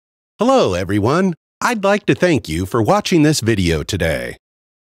Hello everyone! I'd like to thank you for watching this video today.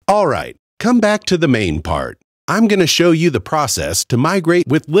 Alright, come back to the main part. I'm going to show you the process to migrate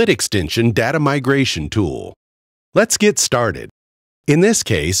with LitExtension data migration tool. Let's get started. In this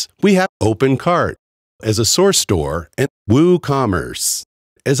case, we have OpenCart as a source store and WooCommerce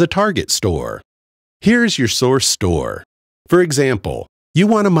as a target store. Here's your source store. For example, you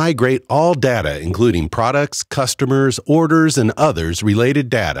want to migrate all data including products, customers, orders, and others related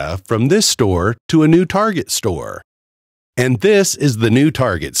data from this store to a new target store. And this is the new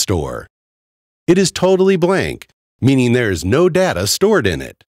target store. It is totally blank, meaning there is no data stored in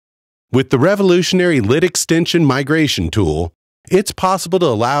it. With the revolutionary LitExtension migration tool, it's possible to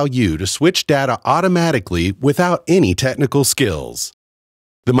allow you to switch data automatically without any technical skills.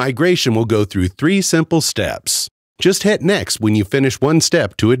 The migration will go through 3 simple steps. Just hit Next when you finish one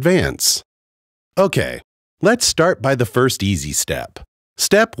step to advance. Okay, let's start by the first easy step.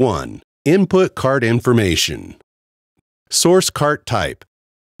 Step 1. Input cart information. Source cart type.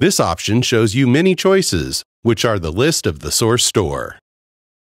 This option shows you many choices, which are the list of the source store.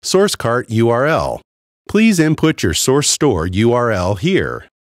 Source cart URL. Please input your source store URL here.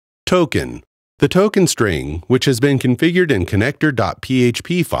 Token. The token string, which has been configured in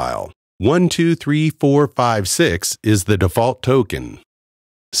connector.php file. 123456 is the default token.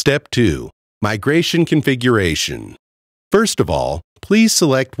 Step 2. Migration configuration. First of all, please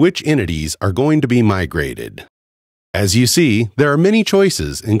select which entities are going to be migrated. As you see, there are many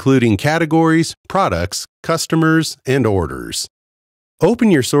choices including categories, products, customers, and orders.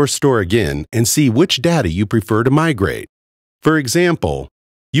 Open your source store again and see which data you prefer to migrate. For example,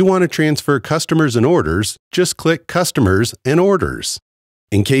 you want to transfer customers and orders, just click Customers and Orders.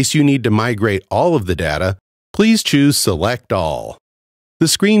 In case you need to migrate all of the data, please choose Select All. The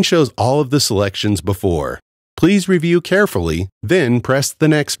screen shows all of the selections before. Please review carefully, then press the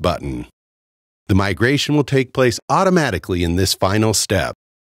Next button. The migration will take place automatically in this final step.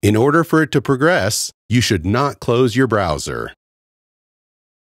 In order for it to progress, you should not close your browser.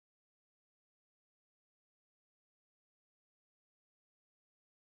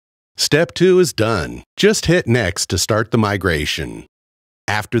 Step 2 is done. Just hit Next to start the migration.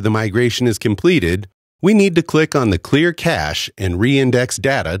 After the migration is completed, we need to click on the Clear Cache and re-index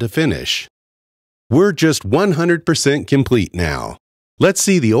data to finish. We're just 100% complete now. Let's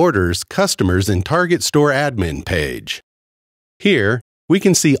see the Orders, Customers, and Target Store Admin page. Here, we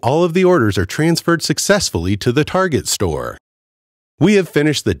can see all of the orders are transferred successfully to the Target Store. We have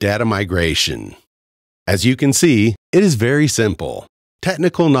finished the data migration. As you can see, it is very simple.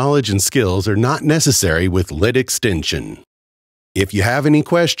 Technical knowledge and skills are not necessary with LitExtension. If you have any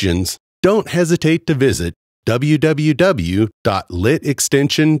questions, don't hesitate to visit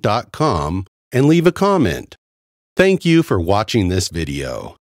www.litextension.com and leave a comment. Thank you for watching this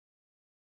video.